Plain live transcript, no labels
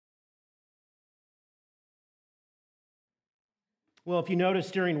Well, if you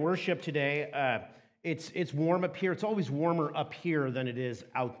notice during worship today, it's warm up here. It's always warmer up here than it is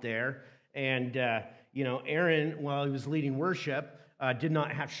out there. And, Aaron, while he was leading worship, did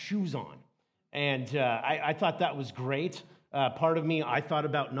not have shoes on. And I thought that was great. Part of me, I thought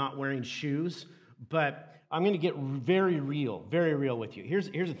about not wearing shoes. But I'm going to get very real with you. Here's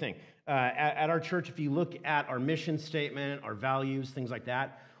the thing. At our church, if you look at our mission statement, our values, things like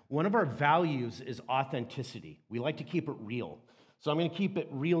that, one of our values is authenticity. We like to keep it real. So I'm going to keep it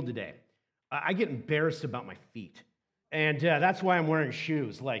real today. I get embarrassed about my feet. And that's why I'm wearing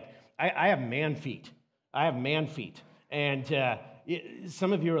shoes. Like, I have man feet. And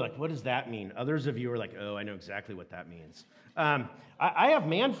some of you are like, what does that mean? Others of you are like, oh, I know exactly what that means. I have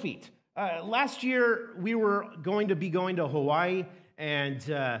man feet. Last year, we were going to Hawaii.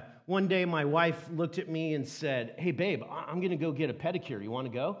 And one day, my wife looked at me and said, hey, babe, I'm going to go get a pedicure. You want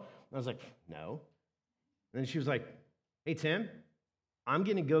to go? And I was like, no. And then she was like, hey, Tim, I'm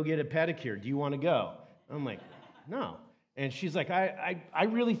going to go get a pedicure. Do you want to go? I'm like, no. And she's like, I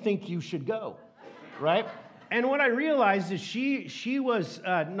really think you should go, right? And what I realized is she was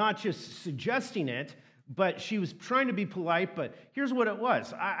not just suggesting it, but she was trying to be polite. But here's what it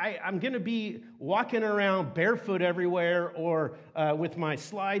was. I'm going to be walking around barefoot everywhere or with my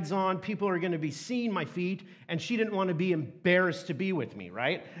slides on. People are going to be seeing my feet, and she didn't want to be embarrassed to be with me,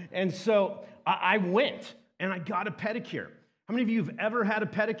 right? And so I went, and I got a pedicure. How many of you have ever had a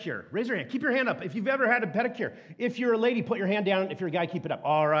pedicure? Raise your hand. Keep your hand up if you've ever had a pedicure. If you're a lady, put your hand down. If you're a guy, keep it up.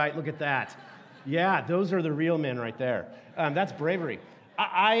 All right, look at that. Yeah, those are the real men right there. That's bravery.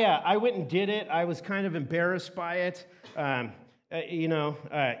 I went and did it. I was kind of embarrassed by it.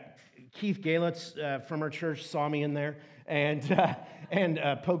 Keith Galitz from our church saw me in there and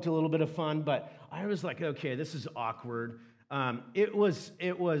poked a little bit of fun. But I was like, okay, this is awkward. It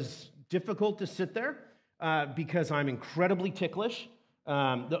was difficult to sit there. Because I'm incredibly ticklish.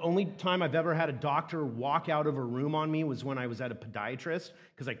 The only time I've ever had a doctor walk out of a room on me was when I was at a podiatrist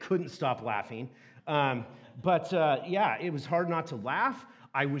because I couldn't stop laughing. It was hard not to laugh.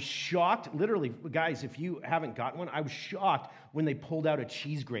 I was shocked. Literally, guys, if you haven't gotten one, I was shocked when they pulled out a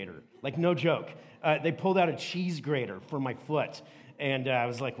cheese grater. Like, no joke. They pulled out a cheese grater for my foot. And I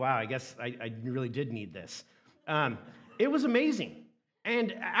was like, wow, I guess I really did need this. It was amazing.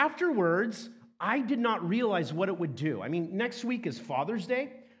 And afterwards, I did not realize what it would do. I mean, next week is Father's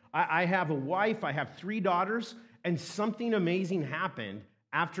Day. I have a wife, I have 3 daughters, and something amazing happened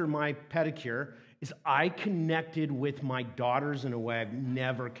after my pedicure is I connected with my daughters in a way I've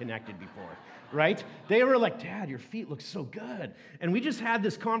never connected before, right? They were like, Dad, your feet look so good. And we just had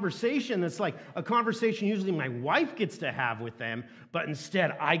this conversation that's like a conversation usually my wife gets to have with them, but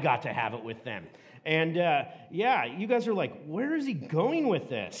instead I got to have it with them. And you guys are like, where is he going with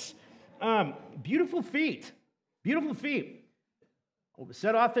this? Beautiful feet. Well,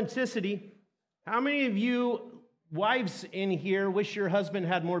 said authenticity. How many of you wives in here wish your husband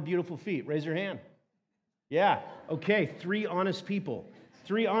had more beautiful feet? Raise your hand. Yeah, okay, 3 honest people.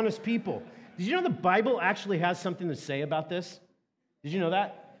 Did you know the Bible actually has something to say about this? Did you know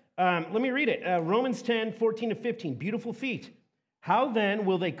that? Let me read it. Romans 10, 14 to 15. Beautiful feet. How then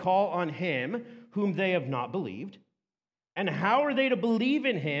will they call on him whom they have not believed? And how are they to believe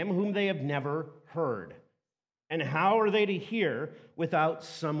in him whom they have never heard? And how are they to hear without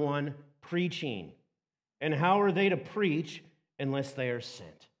someone preaching? And how are they to preach unless they are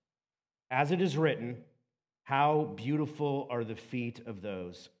sent? As it is written, how beautiful are the feet of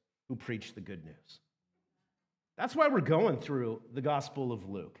those who preach the good news. That's why we're going through the Gospel of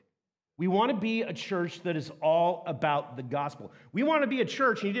Luke. We want to be a church that is all about the gospel. We want to be a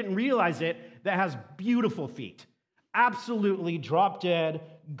church, and you didn't realize it, that has beautiful feet. Absolutely drop-dead,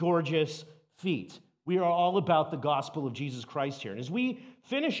 gorgeous feet. We are all about the gospel of Jesus Christ here. And as we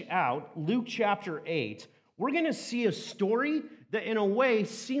finish out Luke chapter 8, we're going to see a story that in a way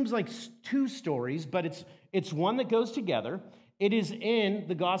seems like 2 stories, but it's one that goes together. It is in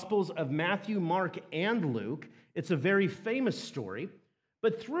the Gospels of Matthew, Mark, and Luke. It's a very famous story.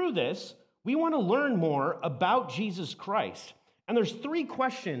 But through this, we want to learn more about Jesus Christ. And there's 3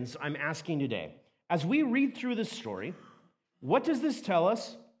 questions I'm asking today. As we read through this story, what does this tell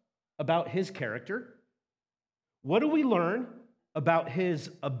us about his character? What do we learn about his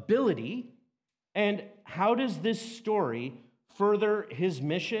ability? And how does this story further his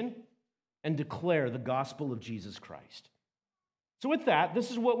mission and declare the gospel of Jesus Christ? So with that,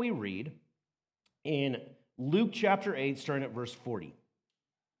 this is what we read in Luke chapter 8, starting at verse 40.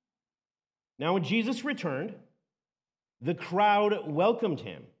 Now when Jesus returned, the crowd welcomed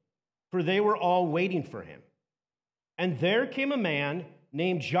him, for they were all waiting for him. And there came a man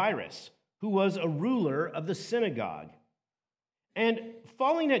named Jairus, who was a ruler of the synagogue. And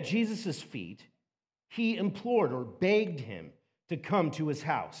falling at Jesus' feet, he implored or begged him to come to his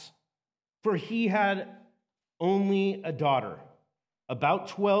house. For he had only a daughter, about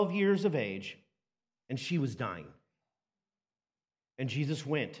 12 years of age, and she was dying. And Jesus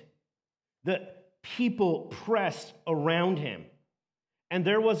went. The people pressed around him. And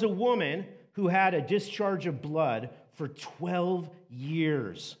there was a woman who had a discharge of blood for 12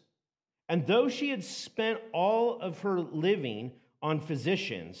 years. And though she had spent all of her living on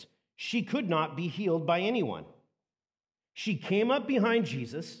physicians, she could not be healed by anyone. She came up behind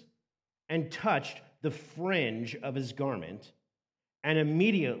Jesus and touched the fringe of his garment, and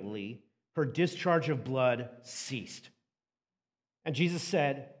immediately her discharge of blood ceased. And Jesus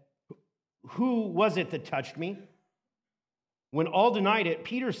said, "Who was it that touched me?" When all denied it,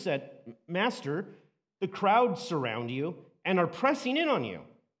 Peter said, "Master, the crowd surround you and are pressing in on you."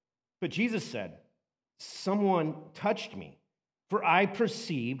 But Jesus said, "Someone touched me, for I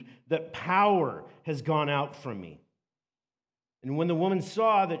perceived that power has gone out from me." And when the woman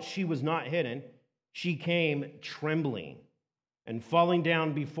saw that she was not hidden, she came trembling and falling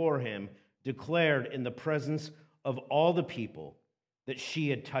down before him, declared in the presence of all the people that she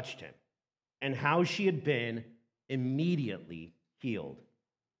had touched him and how she had been immediately healed.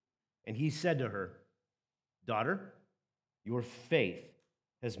 And he said to her, "Daughter, your faith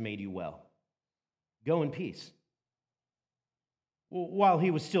has made you well. Go in peace." While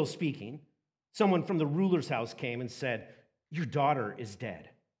he was still speaking, someone from the ruler's house came and said, "Your daughter is dead.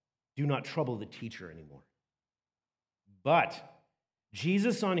 Do not trouble the teacher anymore." But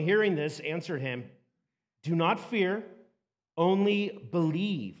Jesus, on hearing this, answered him, "Do not fear, only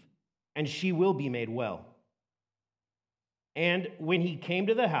believe, and she will be made well." And when he came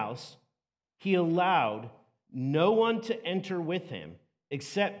to the house, he allowed no one to enter with him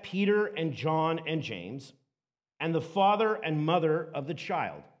except Peter and John and James, and the father and mother of the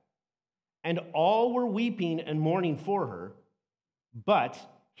child. And all were weeping and mourning for her. But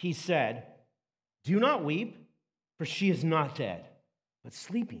he said, "Do not weep, for she is not dead, but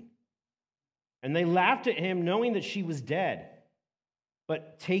sleeping." And they laughed at him, knowing that she was dead.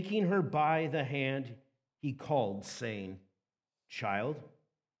 But taking her by the hand, he called, saying, "Child,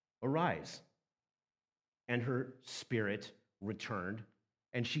 arise." And her spirit returned,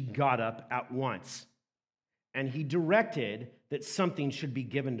 and she got up at once. And he directed that something should be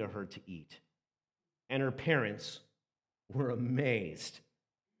given to her to eat. And her parents were amazed,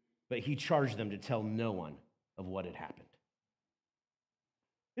 but he charged them to tell no one of what had happened.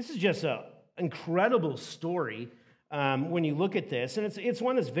 This is just an incredible story when you look at this, and it's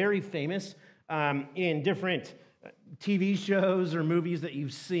one that's very famous in different TV shows or movies that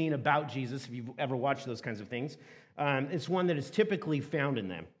you've seen about Jesus, if you've ever watched those kinds of things. It's one that is typically found in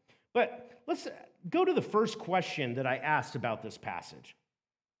them. But let's go to the first question that I asked about this passage.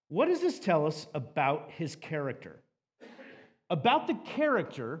 What does this tell us about his character? About the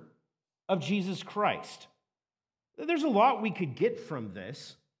character of Jesus Christ. There's a lot we could get from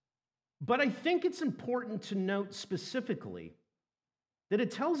this, but I think it's important to note specifically that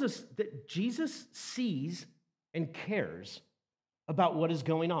it tells us that Jesus sees and cares about what is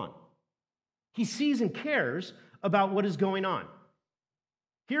going on. He sees and cares about what is going on.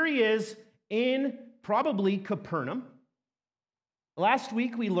 Here he is in probably Capernaum. Last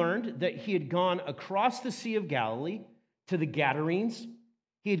week we learned that he had gone across the Sea of Galilee to the Gadarenes.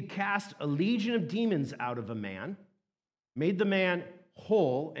 He had cast a legion of demons out of a man, made the man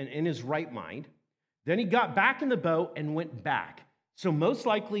whole and in his right mind. Then he got back in the boat and went back. So most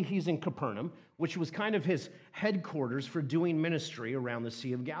likely he's in Capernaum, which was kind of his headquarters for doing ministry around the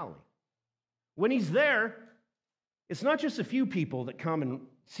Sea of Galilee. When he's there, it's not just a few people that come and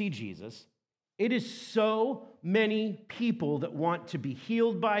see Jesus. It is so many people that want to be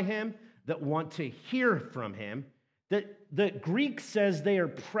healed by him, that want to hear from him, that the Greek says they are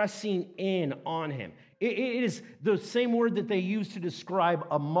pressing in on him. It is the same word that they use to describe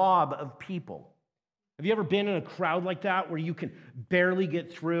a mob of people. Have you ever been in a crowd like that where you can barely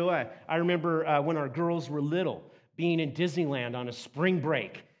get through? I remember when our girls were little, being in Disneyland on a spring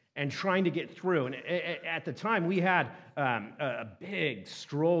break and trying to get through. And at the time, we had a big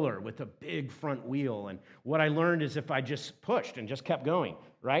stroller with a big front wheel. And what I learned is if I just pushed and just kept going,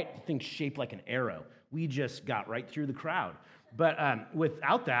 right? The thing's shaped like an arrow. We just got right through the crowd. But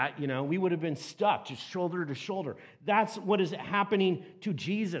without that, we would have been stuck just shoulder to shoulder. That's what is happening to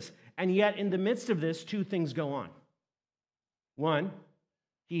Jesus. And yet, in the midst of this, two things go on. One,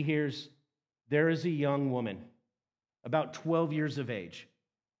 he hears there is a young woman, about 12 years of age,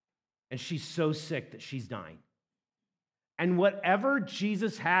 and she's so sick that she's dying. And whatever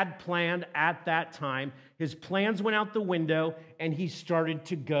Jesus had planned at that time, his plans went out the window, and he started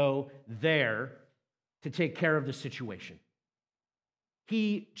to go there to take care of the situation.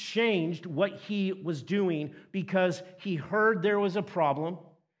 He changed what he was doing because he heard there was a problem,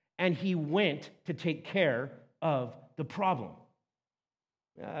 and he went to take care of the problem.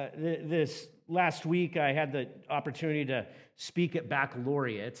 This last week, I had the opportunity to speak at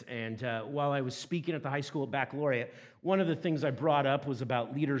Baccalaureate, and while I was speaking at the high school at Baccalaureate, one of the things I brought up was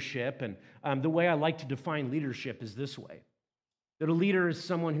about leadership, and the way I like to define leadership is this way: that a leader is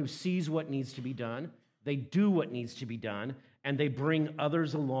someone who sees what needs to be done, they do what needs to be done, and they bring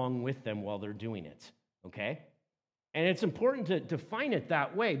others along with them while they're doing it, okay? And it's important to define it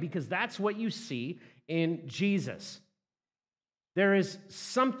that way because that's what you see in Jesus. There is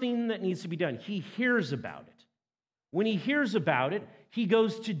something that needs to be done. He hears about it. When he hears about it, he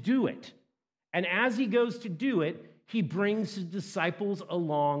goes to do it. And as he goes to do it, he brings his disciples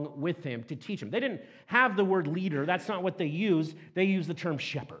along with him to teach them. They didn't have the word leader. That's not what they used. They used the term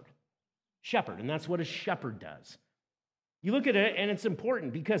shepherd. Shepherd, and that's what a shepherd does. You look at it, and it's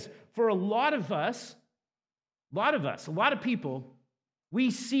important because for a lot of people, we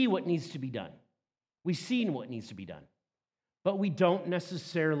see what needs to be done. We see what needs to be done, but we don't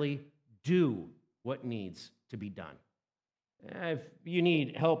necessarily do what needs to be done. If you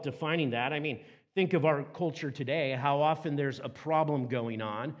need help defining that, I mean, think of our culture today, how often there's a problem going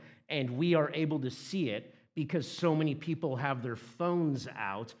on, and we are able to see it because so many people have their phones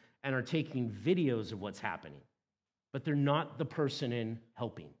out and are taking videos of what's happening, but they're not the person in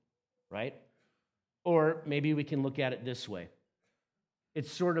helping, right? Or maybe we can look at it this way.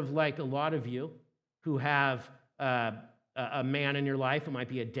 It's sort of like a lot of you who have a man in your life, it might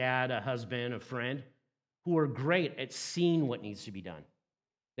be a dad, a husband, a friend, who are great at seeing what needs to be done.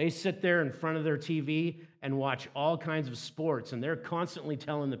 They sit there in front of their TV and watch all kinds of sports, and they're constantly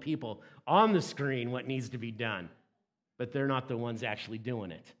telling the people on the screen what needs to be done, but they're not the ones actually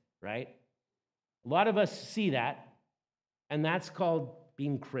doing it, right? A lot of us see that, and that's called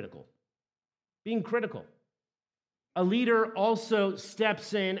being critical. Being critical. A leader also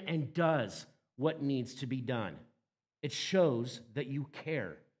steps in and does what needs to be done. It shows that you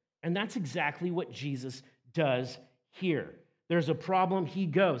care. And that's exactly what Jesus does here. There's a problem, he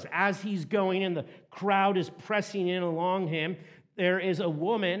goes. As he's going and the crowd is pressing in along him, there is a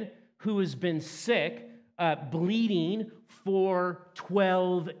woman who has been sick, bleeding for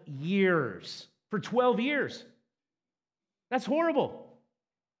 12 years. For 12 years. That's horrible.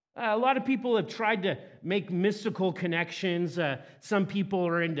 A lot of people have tried to make mystical connections. Some people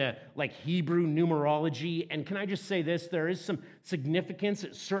are into like Hebrew numerology. And can I just say this? There is some significance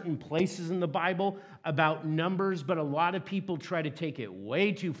at certain places in the Bible about numbers, but a lot of people try to take it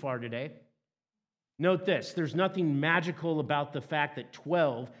way too far today. Note this, there's nothing magical about the fact that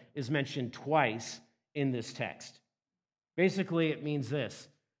 12 is mentioned twice in this text. Basically, it means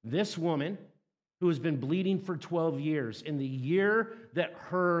this woman who has been bleeding for 12 years, in the year that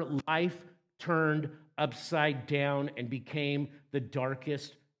her life turned upside down and became the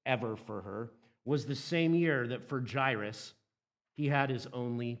darkest ever for her, was the same year that for Jairus, he had his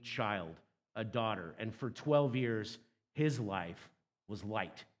only child, a daughter. And for 12 years, his life was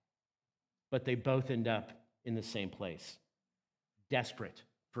light. But they both end up in the same place, desperate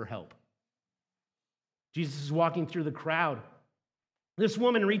for help. Jesus is walking through the crowd. This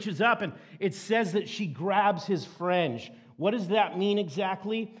woman reaches up, and it says that she grabs his fringe. What does that mean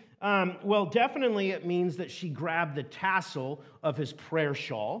exactly? Well, definitely it means that she grabbed the tassel of his prayer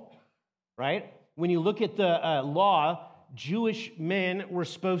shawl, right? When you look at the law, Jewish men were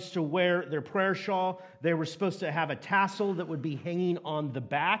supposed to wear their prayer shawl. They were supposed to have a tassel that would be hanging on the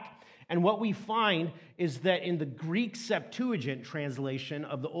back. And what we find is that in the Greek Septuagint translation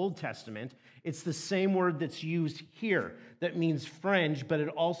of the Old Testament, it's the same word that's used here that means fringe, but it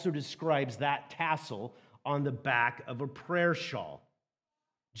also describes that tassel on the back of a prayer shawl.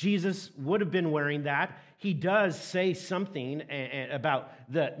 Jesus would have been wearing that. He does say something about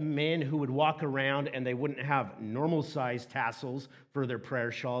the men who would walk around and they wouldn't have normal-sized tassels for their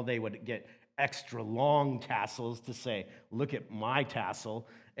prayer shawl. They would get extra long tassels to say, look at my tassel.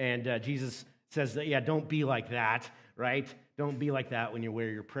 And Jesus says that, yeah, don't be like that, right? Don't be like that when you wear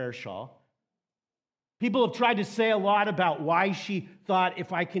your prayer shawl. People have tried to say a lot about why she thought,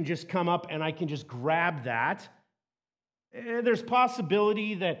 if I can just come up and I can just grab that. There's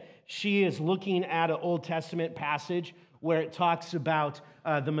possibility that she is looking at an Old Testament passage where it talks about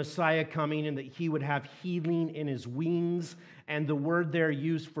the Messiah coming and that he would have healing in his wings. And the word there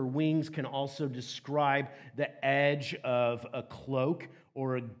used for wings can also describe the edge of a cloak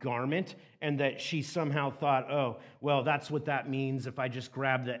or a garment, and that she somehow thought, oh, well, that's what that means if I just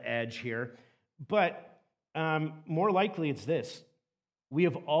grab the edge here. But more likely it's this. We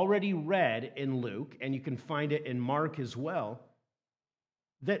have already read in Luke, and you can find it in Mark as well,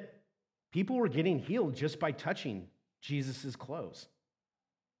 that people were getting healed just by touching Jesus' clothes.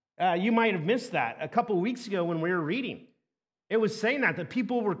 You might have missed that a couple weeks ago when we were reading. It was saying that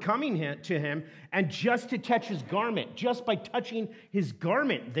people were coming to him, and just to touch his garment, just by touching his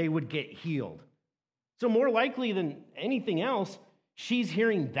garment, they would get healed. So more likely than anything else, she's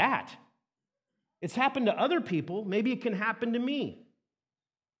hearing that. It's happened to other people. Maybe it can happen to me.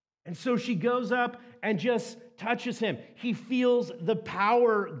 And so she goes up and just touches him. He feels the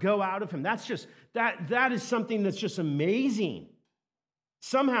power go out of him. That is something that's just amazing.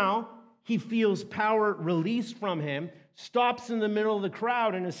 Somehow, he feels power released from him, stops in the middle of the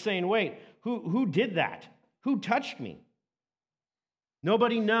crowd and is saying, wait, who did that? Who touched me?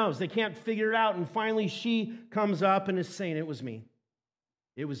 Nobody knows. They can't figure it out. And finally, she comes up and is saying, it was me.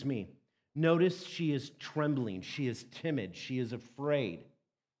 It was me. Notice she is trembling. She is timid. She is afraid.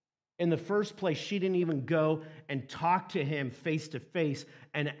 In the first place, she didn't even go and talk to him face to face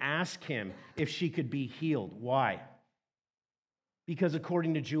and ask him if she could be healed. Why? Because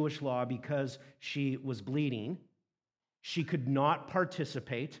according to Jewish law, because she was bleeding, she could not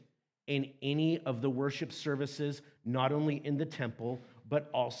participate in any of the worship services, not only in the temple, but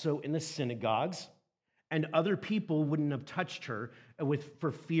also in the synagogues. And other people wouldn't have touched her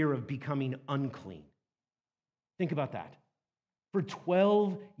for fear of becoming unclean. Think about that. For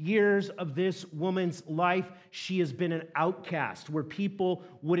 12 years of this woman's life, she has been an outcast where people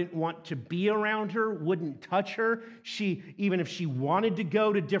wouldn't want to be around her, wouldn't touch her. Even if she wanted to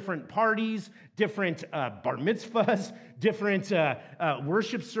go to different parties, different bar mitzvahs, different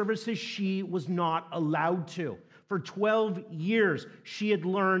worship services, she was not allowed to. For 12 years, she had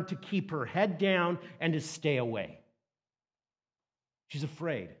learned to keep her head down and to stay away. She's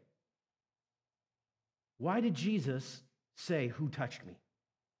afraid. Why did Jesus say, who touched me?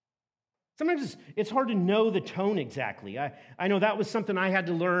 Sometimes it's hard to know the tone exactly. I know that was something I had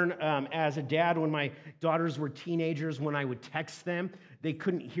to learn as a dad when my daughters were teenagers. When I would text them, they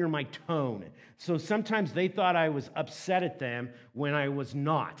couldn't hear my tone. So sometimes they thought I was upset at them when I was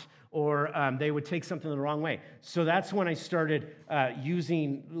not, or they would take something the wrong way. So that's when I started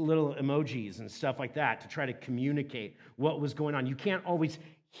using little emojis and stuff like that to try to communicate what was going on. You can't always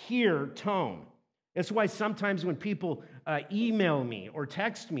hear tone. That's why sometimes when people email me or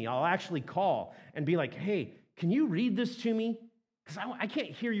text me, I'll actually call and be like, hey, can you read this to me? Because I can't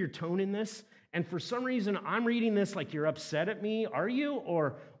hear your tone in this. And for some reason, I'm reading this like you're upset at me. Are you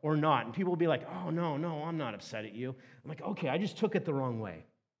or not? And people will be like, oh, no, I'm not upset at you. I'm like, okay, I just took it the wrong way.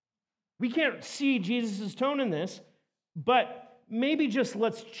 We can't see Jesus' tone in this, but maybe just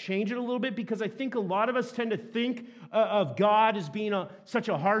let's change it a little bit, because I think a lot of us tend to think of God as being such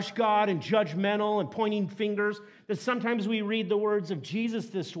a harsh God and judgmental and pointing fingers that sometimes we read the words of Jesus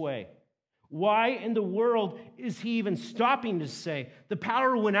this way. Why in the world is he even stopping to say, the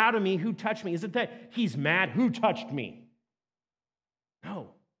power went out of me, who touched me? Is it that he's mad, who touched me? No,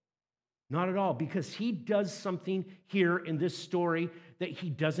 not at all, because he does something here in this story that he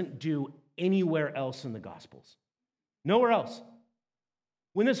doesn't do anywhere else in the Gospels. Nowhere else.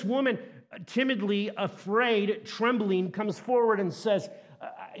 When this woman, timidly, afraid, trembling, comes forward and says,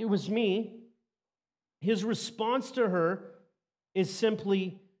 it was me, his response to her is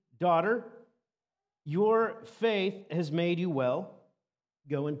simply, daughter, your faith has made you well.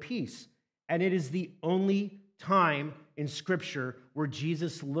 Go in peace. And it is the only time in Scripture where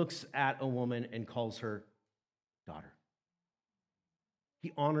Jesus looks at a woman and calls her daughter.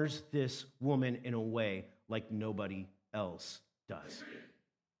 He honors this woman in a way like nobody else does.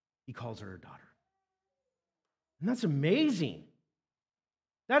 He calls her daughter. And that's amazing.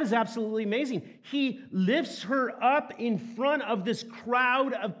 That is absolutely amazing. He lifts her up in front of this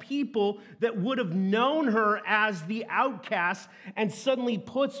crowd of people that would have known her as the outcast and suddenly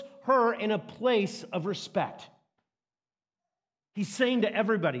puts her in a place of respect. He's saying to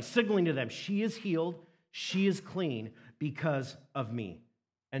everybody, signaling to them, she is healed, she is clean because of me.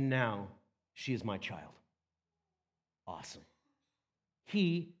 And now she is my child. Awesome.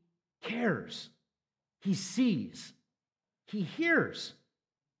 He cares. He sees. He hears.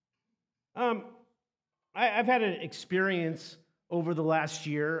 I've had an experience over the last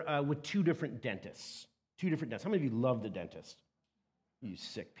year with two different dentists. How many of you love the dentist? You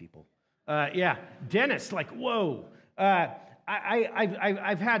sick people. Yeah, dentists, like, whoa.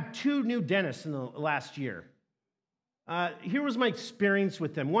 I've had two new dentists in the last year. Here was my experience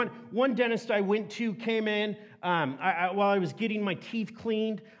with them. One dentist I went to came in while I was getting my teeth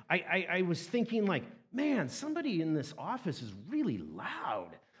cleaned. I was thinking like, man, somebody in this office is really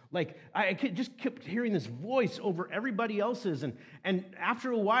loud. Like, just kept hearing this voice over everybody else's. And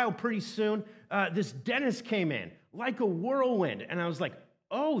after a while, pretty soon, this dentist came in like a whirlwind. And I was like,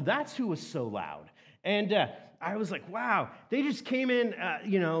 oh, that's who was so loud. And I was like, wow, they just came in,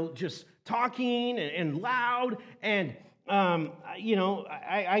 just talking and loud. And, I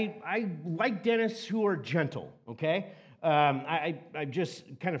like dentists who are gentle, okay? I just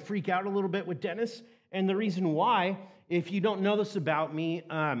kind of freak out a little bit with dentists. And the reason why, if you don't know this about me,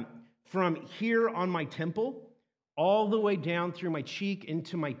 from here on my temple, all the way down through my cheek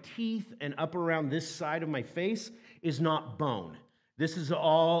into my teeth and up around this side of my face is not bone. This is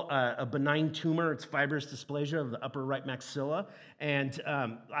all a benign tumor. It's fibrous dysplasia of the upper right maxilla. And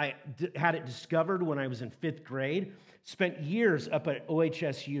I had it discovered when I was in 5th grade. Spent years up at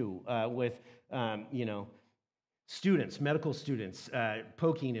OHSU with, students, medical students,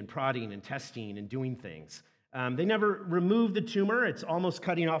 poking and prodding and testing and doing things. They never removed the tumor. It's almost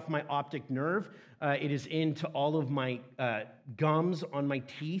cutting off my optic nerve. It is into all of my gums on my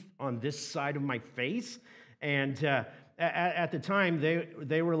teeth on this side of my face. And at the time,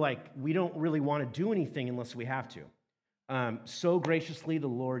 they were like, we don't really want to do anything unless we have to. So graciously, the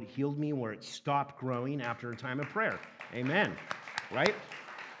Lord healed me where it stopped growing after a time of prayer. Amen. Right?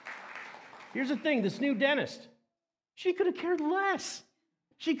 Here's the thing, this new dentist, she could have cared less.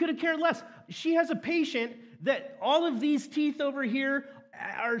 She could have cared less. She has a patient that all of these teeth over here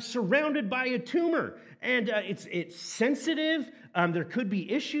are surrounded by a tumor. And it's sensitive. There could be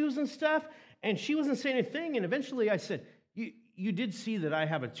issues and stuff. And she wasn't saying a thing. And eventually I said, you did see that I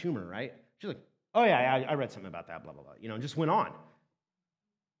have a tumor, right? She's like, oh, yeah, I read something about that, blah, blah, blah. And just went on.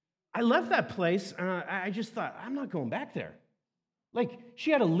 I left that place, and I just thought, I'm not going back there. Like,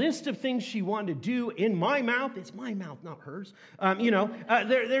 she had a list of things she wanted to do in my mouth. It's my mouth, not hers. I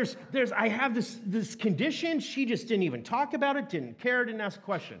have this condition. She just didn't even talk about it, didn't care, didn't ask a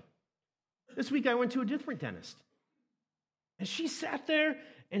question. This week, I went to a different dentist. And she sat there,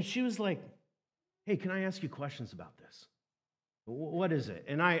 and she was like, hey, can I ask you questions about this? What is it?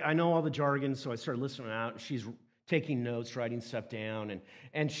 And I know all the jargon, so I started listening out. She's taking notes, writing stuff down.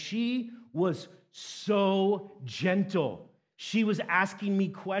 And she was so gentle. She was asking me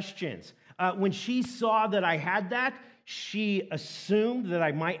questions. When she saw that I had that, she assumed that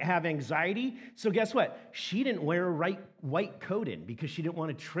I might have anxiety. So guess what? She didn't wear a white coat in because she didn't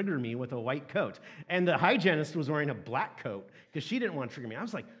want to trigger me with a white coat. And the hygienist was wearing a black coat because she didn't want to trigger me. I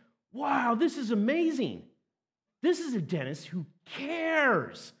was like, wow, this is amazing. This is a dentist who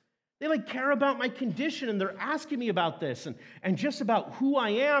cares. They care about my condition, and they're asking me about this and just about who I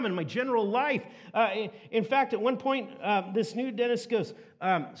am and my general life. In fact, at one point, this new dentist goes,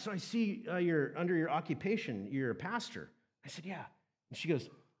 so I see you're under your occupation, you're a pastor. I said, yeah. And she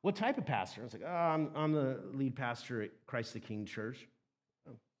goes, what type of pastor? I was like, I'm the lead pastor at Christ the King Church.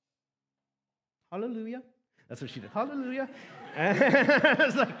 Oh. Hallelujah. That's what she did. Hallelujah.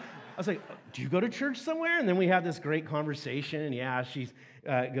 I was like, do you go to church somewhere? And then we had this great conversation. And yeah, she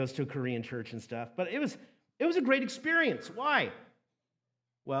goes to a Korean church and stuff. But it was a great experience. Why?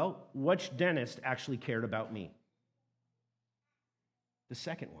 Well, which dentist actually cared about me? The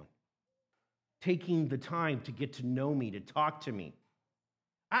second one. Taking the time to get to know me, to talk to me.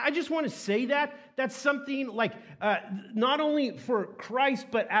 I just want to say that. That's something not only for Christ,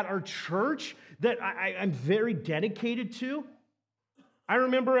 but at our church that I'm very dedicated to. I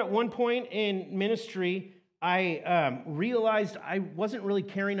remember at one point in ministry, I realized I wasn't really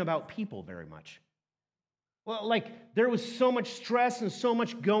caring about people very much. Well, there was so much stress and so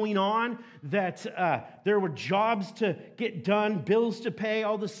much going on that there were jobs to get done, bills to pay,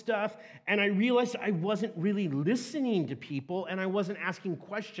 all this stuff. And I realized I wasn't really listening to people and I wasn't asking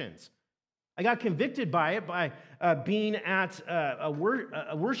questions. I got convicted by it by being at a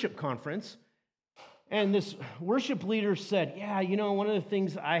worship conference. And this worship leader said, yeah, one of the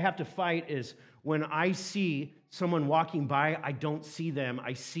things I have to fight is when I see someone walking by, I don't see them.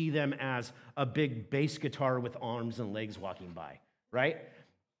 I see them as a big bass guitar with arms and legs walking by, right?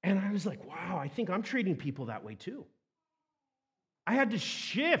 And I was like, wow, I think I'm treating people that way too. I had to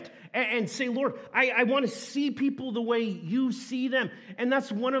shift and say, Lord, I want to see people the way you see them. And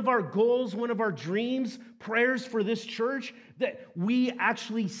that's one of our goals, one of our dreams, prayers for this church, that we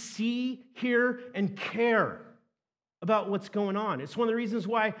actually see, hear, and care about what's going on. It's one of the reasons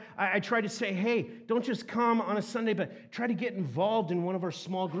why I try to say, hey, don't just come on a Sunday, but try to get involved in one of our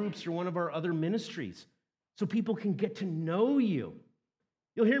small groups or one of our other ministries so people can get to know you.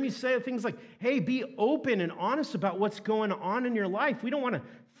 You'll hear me say things like, hey, be open and honest about what's going on in your life. We don't want to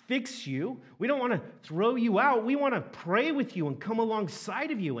fix you. We don't want to throw you out. We want to pray with you and come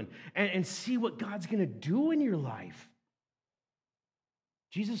alongside of you and see what God's going to do in your life.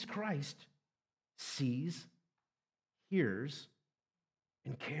 Jesus Christ sees, hears,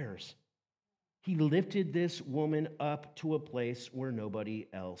 and cares. He lifted this woman up to a place where nobody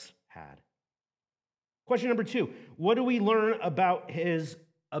else had. Question number 2, what do we learn about his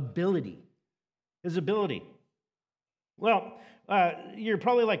ability? His ability. Well, you're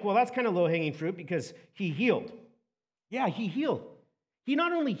probably like, well, that's kind of low-hanging fruit because he healed. Yeah, he healed. He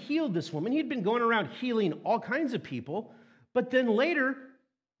not only healed this woman, he'd been going around healing all kinds of people, but then later,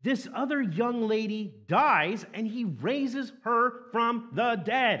 this other young lady dies and he raises her from the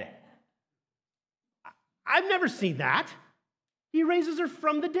dead. I've never seen that. He raises her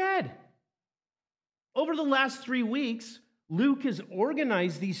from the dead. Over the last 3 weeks, Luke has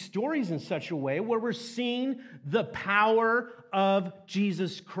organized these stories in such a way where we're seeing the power of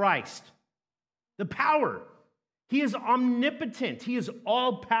Jesus Christ. The power. He is omnipotent. He is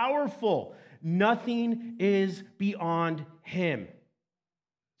all-powerful. Nothing is beyond him.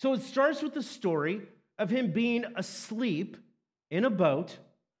 So it starts with the story of him being asleep in a boat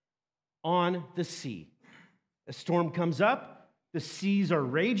on the sea. A storm comes up. The seas are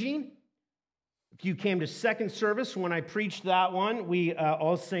raging. If you came to second service when I preached that one, we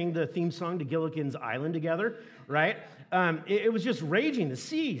all sang the theme song to Gilligan's Island together, right? It was just raging, the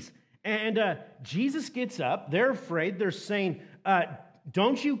seas. And Jesus gets up. They're afraid. They're saying,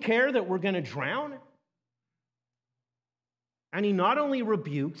 don't you care that we're going to drown? And he not only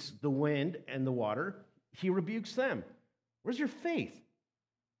rebukes the wind and the water, he rebukes them. Where's your faith?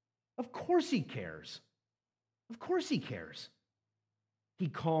 Of course he cares. Of course he cares. He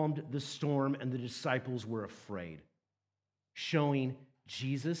calmed the storm, and the disciples were afraid, showing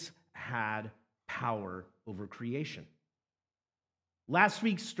Jesus had power over creation. Last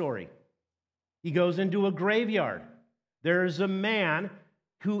week's story, he goes into a graveyard. There's a man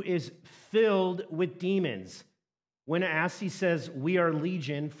who is filled with demons. When asked, he says, "We are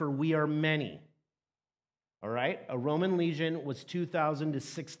legion, for we are many." All right? A Roman legion was 2,000 to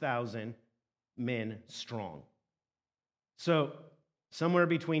 6,000 men strong. So, somewhere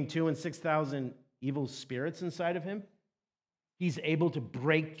between 2,000 and 6,000 evil spirits inside of him. He's able to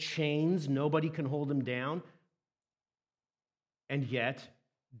break chains. Nobody can hold him down. And yet,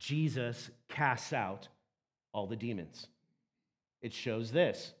 Jesus casts out all the demons. It shows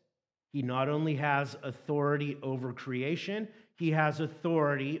this. He not only has authority over creation, he has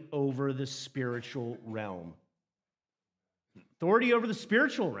authority over the spiritual realm. Authority over the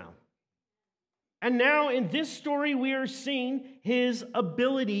spiritual realm. And now in this story, we are seeing his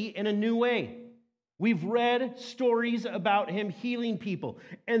ability in a new way. We've read stories about him healing people,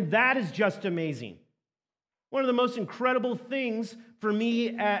 and that is just amazing. One of the most incredible things for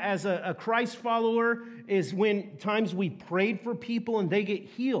me as a Christ follower is when times we prayed for people and they get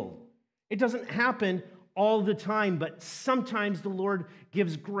healed. It doesn't happen all the time, but sometimes the Lord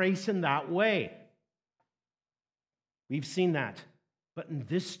gives grace in that way. We've seen that. But in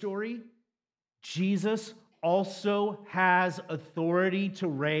this story, Jesus also has authority to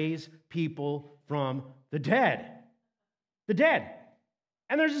raise people from the dead. The dead.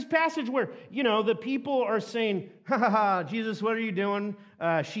 And there's this passage where, the people are saying, ha ha ha, Jesus, what are you doing?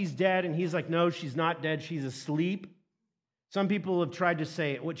 She's dead. And he's like, no, she's not dead. She's asleep. Some people have tried to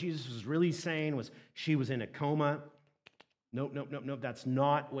say what Jesus was really saying was she was in a coma. Nope. That's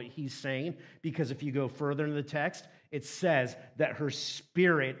not what he's saying. Because if you go further in the text, it says that her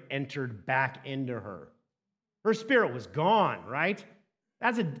spirit entered back into her. Her spirit was gone, right?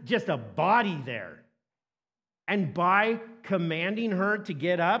 That's just a body there. And by commanding her to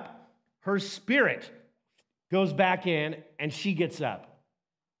get up, her spirit goes back in and she gets up.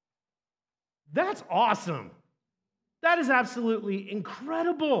 That's awesome. That is absolutely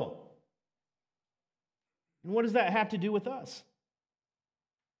incredible. And what does that have to do with us?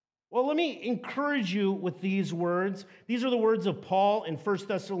 Well, let me encourage you with these words. These are the words of Paul in 1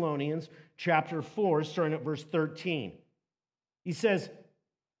 Thessalonians chapter 4, starting at verse 13. He says,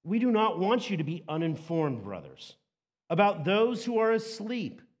 "We do not want you to be uninformed, brothers, about those who are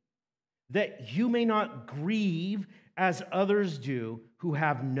asleep, that you may not grieve as others do who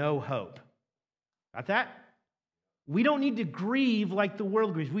have no hope." Got that? We don't need to grieve like the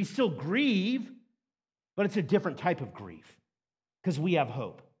world grieves. We still grieve, but it's a different type of grief because we have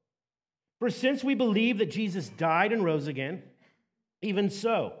hope. For since we believe that Jesus died and rose again, even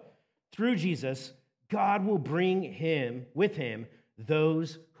so, through Jesus, God will bring with him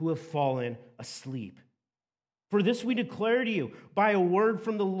those who have fallen asleep. For this we declare to you by a word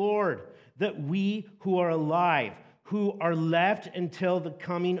from the Lord, that we who are alive, who are left until the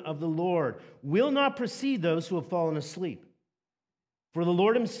coming of the Lord, will not precede those who have fallen asleep. For the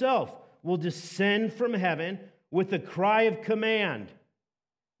Lord himself will descend from heaven with a cry of command,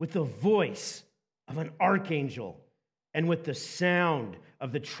 with the voice of an archangel, and with the sound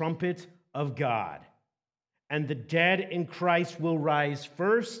of the trumpet of God. And the dead in Christ will rise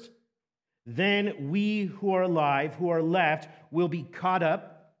first. Then we who are alive, who are left, will be caught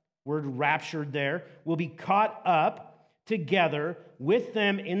up, word raptured there, will be caught up together with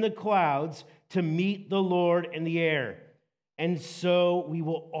them in the clouds to meet the Lord in the air. And so we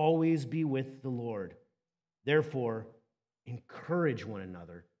will always be with the Lord. Therefore, encourage one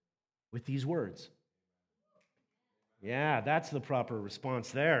another with these words. Yeah, that's the proper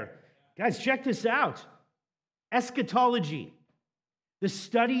response there. Guys, check this out. Eschatology, the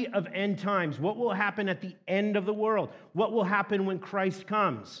study of end times. What will happen at the end of the world? What will happen when Christ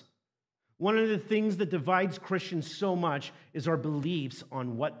comes? One of the things that divides Christians so much is our beliefs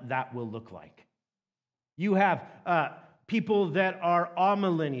on what that will look like. You have people that are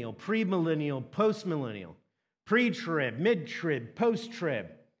amillennial, premillennial, postmillennial, pre-trib, mid-trib,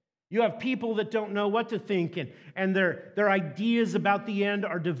 post-trib. You have people that don't know what to think, and their ideas about the end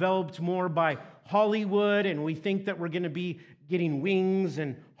are developed more by Hollywood, and we think that we're going to be getting wings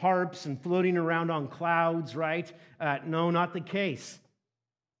and harps and floating around on clouds, right? No, not the case.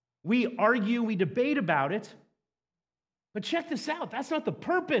 We argue, we debate about it, but check this out. That's not the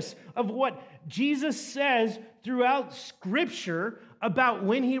purpose of what Jesus says throughout Scripture about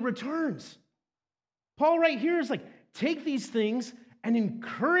when he returns. Paul right here is like, take these things and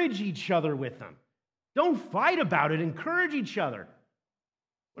encourage each other with them. Don't fight about it, encourage each other.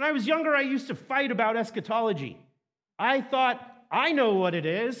 When I was younger, I used to fight about eschatology. I thought, I know what it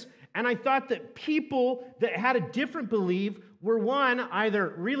is, and I thought that people that had a different belief were, one,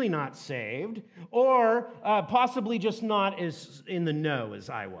 either really not saved, or possibly just not as in the know as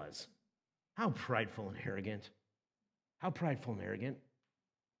I was. How prideful and arrogant. How prideful and arrogant.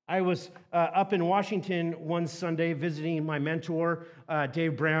 I was up in Washington one Sunday visiting my mentor,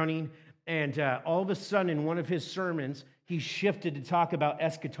 Dave Browning, and all of a sudden in one of his sermons, he shifted to talk about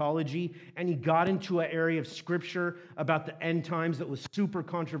eschatology, and he got into an area of Scripture about the end times that was super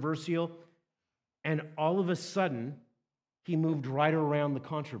controversial, and all of a sudden, he moved right around the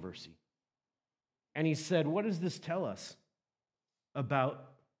controversy. And he said, what does this tell us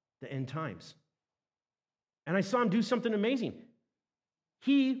about the end times? And I saw him do something amazing.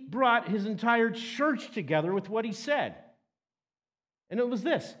 He brought his entire church together with what he said. And it was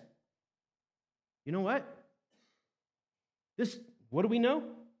this. You know what? What do we know?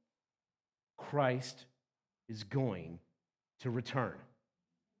 Christ is going to return.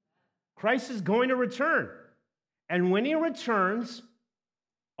 Christ is going to return. And when he returns,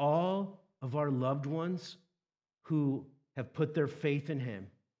 all of our loved ones who have put their faith in him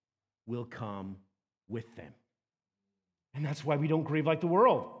will come with them. And that's why we don't grieve like the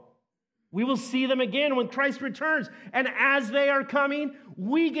world. We will see them again when Christ returns. And as they are coming,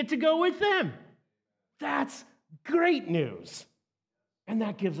 we get to go with them. That's great news. And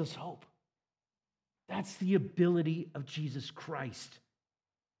that gives us hope. That's the ability of Jesus Christ.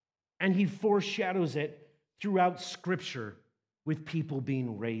 And he foreshadows it throughout Scripture with people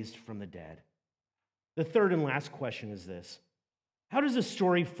being raised from the dead. The third and last question is this. How does the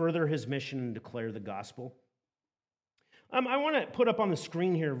story further his mission and declare the gospel? I want to put up on the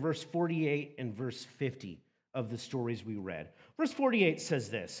screen here verse 48 and verse 50 of the stories we read. Verse 48 says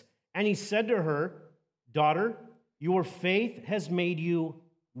this, and he said to her, daughter, your faith has made you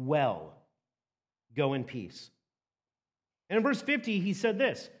well. Go in peace. And in verse 50, he said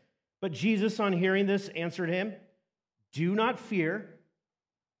this, but Jesus, on hearing this, answered him, do not fear,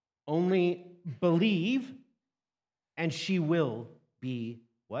 only believe, and she will be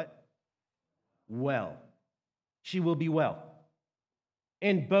what? Well. She will be well.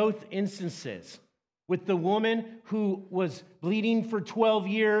 In both instances, with the woman who was bleeding for 12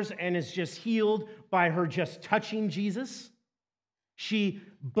 years and is just healed by her just touching Jesus, she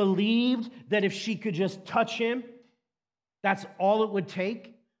believed that if she could just touch him, that's all it would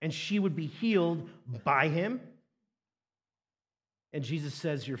take, and she would be healed by him. And Jesus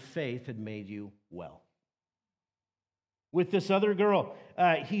says, your faith had made you well. With this other girl,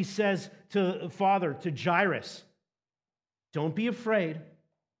 he says to the father, to Jairus, don't be afraid,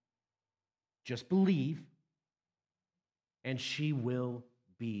 just believe, and she will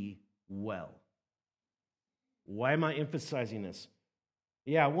be well. Why am I emphasizing this?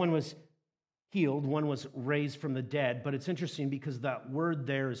 Yeah, one was healed, one was raised from the dead, but it's interesting because that word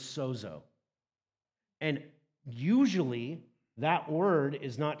there is sozo. And usually that word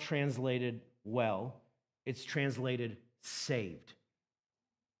is not translated well. It's translated saved.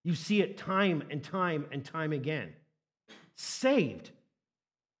 You see it time and time and time again. Saved.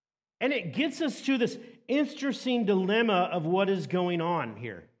 And it gets us to this interesting dilemma of what is going on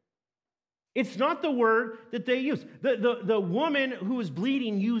here. It's not the word that they use. The woman who was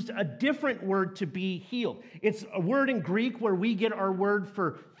bleeding used a different word to be healed. It's a word in Greek where we get our word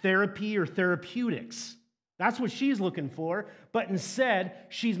for therapy or therapeutics. That's what she's looking for. But instead,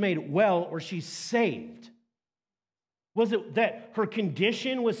 she's made well or she's saved. Was it that her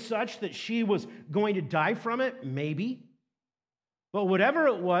condition was such that she was going to die from it? Maybe. But whatever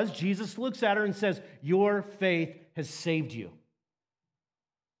it was, Jesus looks at her and says, your faith has saved you.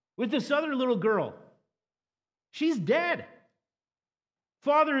 With this other little girl, she's dead.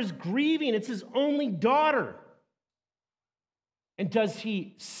 Father is grieving. It's his only daughter. And does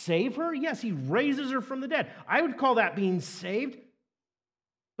he save her? Yes, he raises her from the dead. I would call that being saved.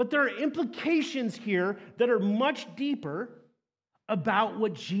 But there are implications here that are much deeper about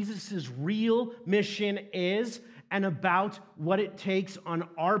what Jesus' real mission is and about what it takes on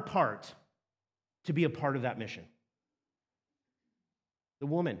our part to be a part of that mission. The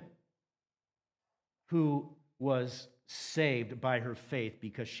woman who was saved by her faith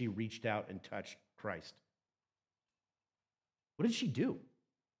because she reached out and touched Christ. What did she do?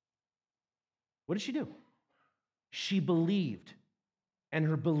 What did she do? She believed, and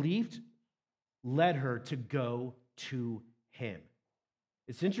her belief led her to go to him.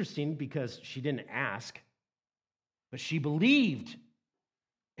 It's interesting because she didn't ask, but she believed,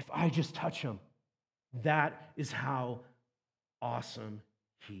 if I just touch him, that is how awesome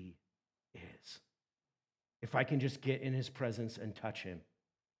he is. If I can just get in his presence and touch him,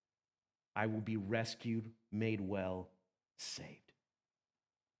 I will be rescued, made well, saved.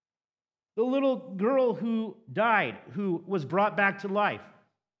 The little girl who died, who was brought back to life,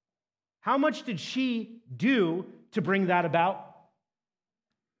 how much did she do to bring that about?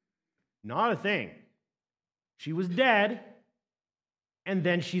 Not a thing. She was dead, and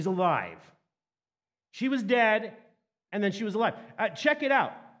then she's alive. She was dead, and then she was alive. Check it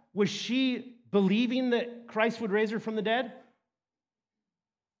out. Was she believing that Christ would raise her from the dead?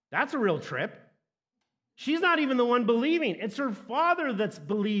 That's a real trip. She's not even the one believing. It's her father that's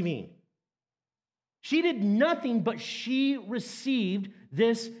believing. She did nothing, but she received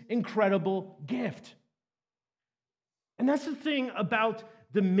this incredible gift. And that's the thing about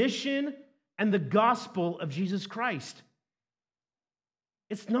the mission and the gospel of Jesus Christ.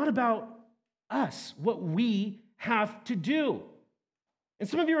 It's not about us, what we have to do. And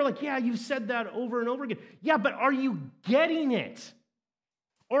some of you are like, yeah, you've said that over and over again. Yeah, but are you getting it?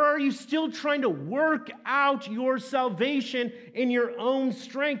 Or are you still trying to work out your salvation in your own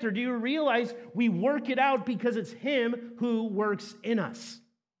strength? Or do you realize we work it out because it's him who works in us?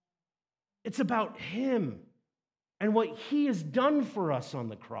 It's about him and what he has done for us on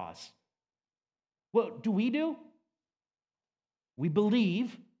the cross. What do? We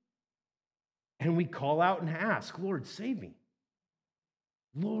believe and we call out and ask, Lord, save me.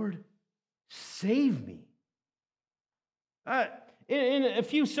 Lord, save me. In a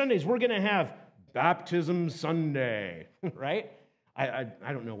few Sundays, we're going to have Baptism Sunday, right? I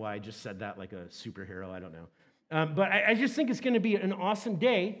don't know why I just said that like a superhero. I don't know. But I just think it's going to be an awesome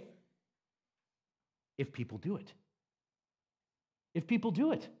day if people do it. If people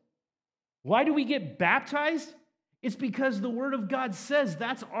do it. Why do we get baptized? It's because the Word of God says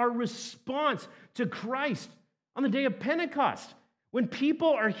that's our response to Christ on the day of Pentecost. When people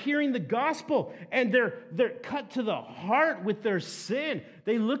are hearing the gospel and they're cut to the heart with their sin,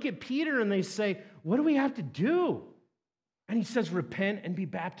 they look at Peter and they say, what do we have to do? And he says, repent and be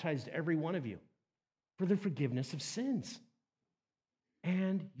baptized, every one of you, for the forgiveness of sins.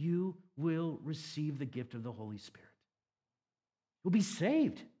 And you will receive the gift of the Holy Spirit. You'll be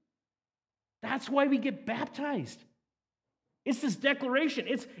saved. That's why we get baptized. It's this declaration.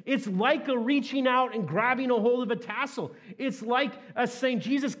 It's like a reaching out and grabbing a hold of a tassel. It's like us saying,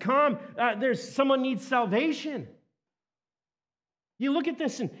 Jesus, come. Someone needs salvation. You look at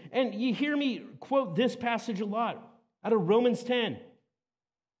this and you hear me quote this passage a lot out of Romans 10.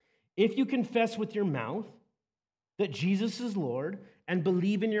 If you confess with your mouth that Jesus is Lord and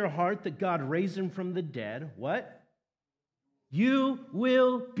believe in your heart that God raised him from the dead, what? You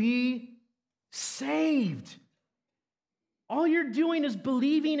will be saved. All you're doing is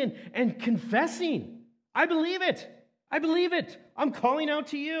believing and confessing. I believe it. I believe it. I'm calling out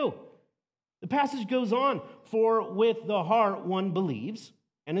to you. The passage goes on, for with the heart one believes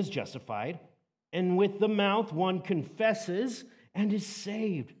and is justified, and with the mouth one confesses and is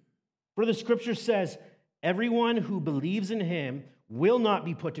saved. For the scripture says, everyone who believes in him will not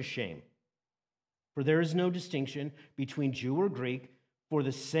be put to shame. For there is no distinction between Jew or Greek, for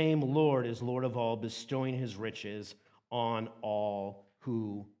the same Lord is Lord of all, bestowing his riches on all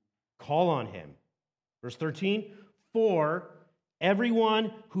who call on him. Verse 13, for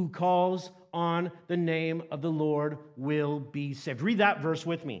everyone who calls on the name of the Lord will be saved. Read that verse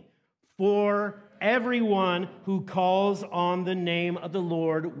with me. For everyone who calls on the name of the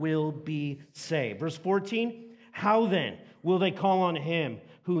Lord will be saved. Verse 14, how then will they call on him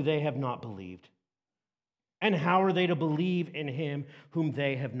who they have not believed? And how are they to believe in him whom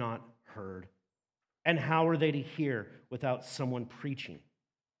they have not heard? And how are they to hear without someone preaching?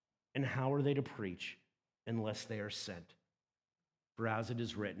 And how are they to preach unless they are sent? For as it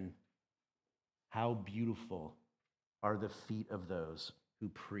is written, how beautiful are the feet of those who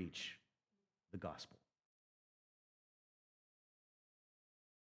preach the gospel.